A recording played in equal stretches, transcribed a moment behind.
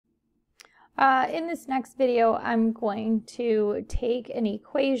In this next video, I'm going to take an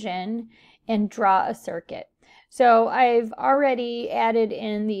equation and draw a circuit. So I've already added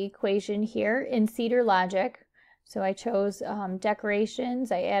in the equation here in Cedar Logic. So I chose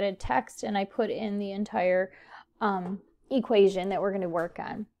decorations, I added text, and I put in the entire equation that we're going to work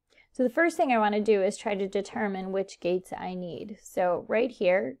on. So the first thing I want to do is try to determine which gates I need. So right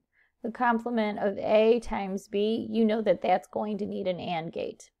here, the complement of A times B, you know that that's going to need an AND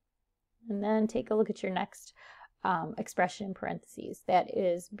gate. And then take a look at your next expression in parentheses. That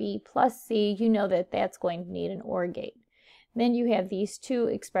is B plus C. You know that that's going to need an OR gate. Then you have these two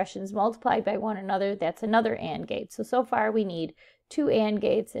expressions multiplied by one another. That's another AND gate. So far we need two AND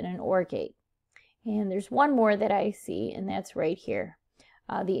gates and an OR gate. And there's one more that I see, and that's right here.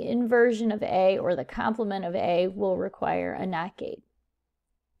 The inversion of A, or the complement of A, will require a NOT gate.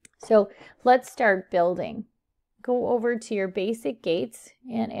 So let's start building. Go over to your basic gates,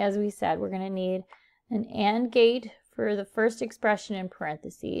 and as we said, we're going to need an AND gate for the first expression in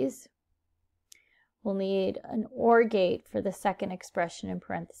parentheses. We'll need an OR gate for the second expression in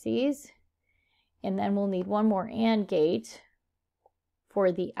parentheses, and then we'll need one more AND gate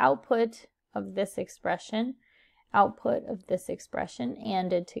for the output of this expression, output of this expression,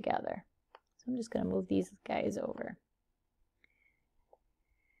 ANDed together. So I'm just going to move these guys over.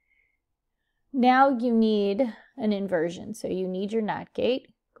 Now you need an inversion, so you need your NOT gate.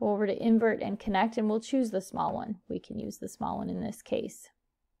 Go over to invert and connect, and we'll choose the small one. We can use the small one in this case,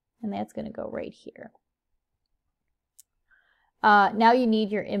 and that's going to go right here. Now you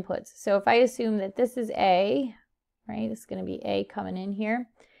need your inputs. So if I assume that this is A, right, this is going to be A coming in here.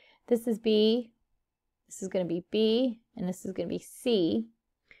 This is B, this is going to be B, and this is going to be C.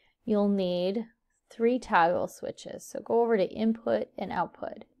 You'll need 3 toggle switches. So go over to input and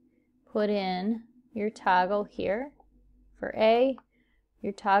output. Put in your toggle here for A,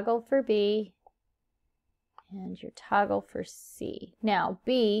 your toggle for B, and your toggle for C. Now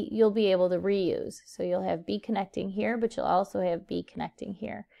B, you'll be able to reuse. So you'll have B connecting here, but you'll also have B connecting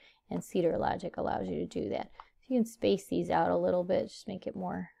here. And Cedar Logic allows you to do that. So you can space these out a little bit, just make it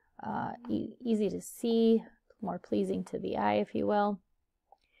more easy to see, more pleasing to the eye, if you will.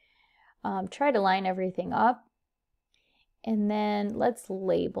 Try to line everything up. And then let's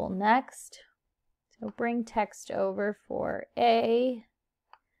label next. So bring text over for A,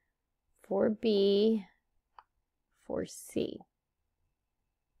 for B, for C.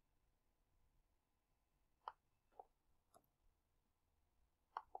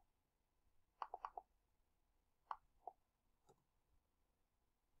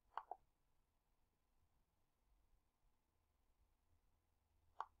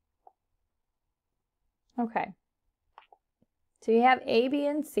 Okay. So you have A, B,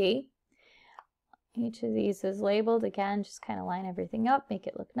 and C. Each of these is labeled. Again, just kind of line everything up, make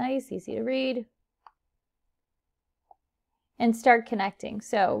it look nice, easy to read. And start connecting.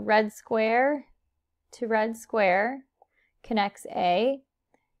 So red square to red square connects A.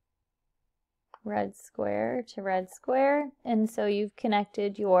 Red square to red square. And so you've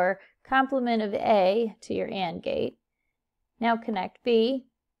connected your complement of A to your AND gate. Now connect B.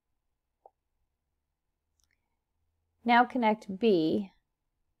 Now connect B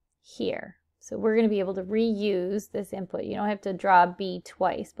here. So we're going to be able to reuse this input. You don't have to draw B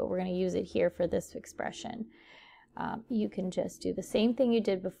twice, but we're going to use it here for this expression. You can just do the same thing you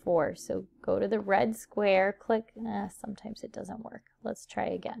did before. So go to the red square, click. Sometimes it doesn't work. Let's try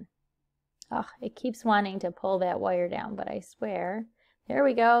again. Oh, it keeps wanting to pull that wire down, but I swear. There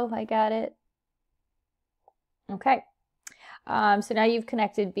we go. I got it. Okay. So now you've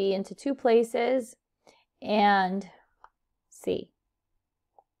connected B into 2 places and C.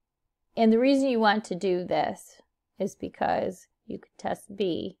 And the reason you want to do this is because you could test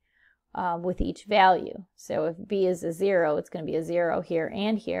B with each value. So if B is a 0, it's going to be a 0 here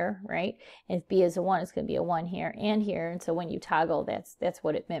and here, right? And if B is a 1, it's going to be a 1 here and here. And so when you toggle, that's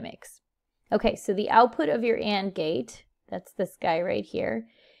what it mimics. Okay, so the output of your AND gate, that's this guy right here,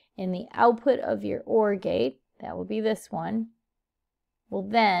 and the output of your OR gate, that will be this one, will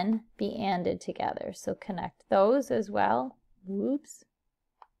then be ANDed together. So connect those as well. Whoops.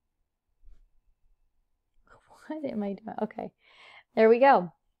 What am I doing? Okay, there we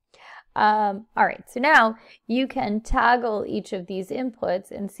go. All right, so now you can toggle each of these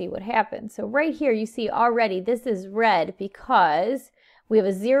inputs and see what happens. So right here you see already this is red because we have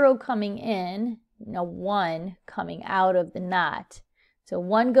a 0 coming in and a 1 coming out of the NOT. So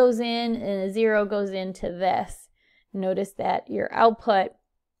 1 goes in and a 0 goes into this. Notice that your output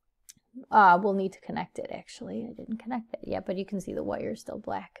will need to connect it. Actually, I didn't connect it yet, but you can see the wire is still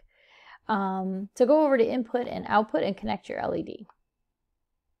black. So go over to input and output and connect your LED.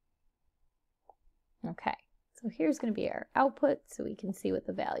 Okay, so here's going to be our output so we can see what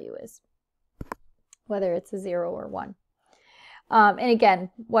the value is, whether it's a 0 or 1. And again,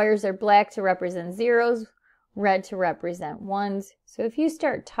 wires are black to represent zeros, red to represent ones. So if you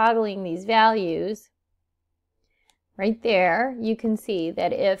start toggling these values, right there, you can see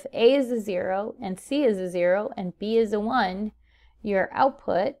that if A is a 0 and C is a 0 and B is a 1, your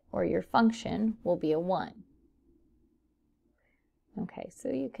output or your function will be a 1. Okay, so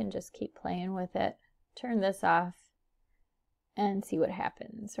you can just keep playing with it. Turn this off and see what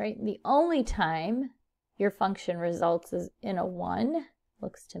happens, right? The only time your function results is in a 1,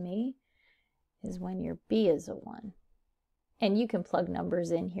 looks to me, is when your B is a 1. And you can plug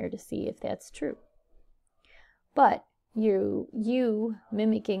numbers in here to see if that's true. But you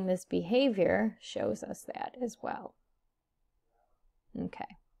mimicking this behavior shows us that as well.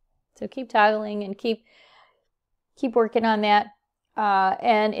 Okay, so keep toggling and keep working on that.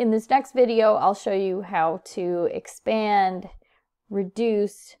 And in this next video, I'll show you how to expand,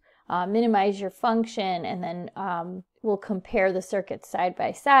 reduce, minimize your function, and then we'll compare the circuits side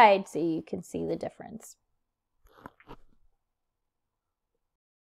by side so you can see the difference.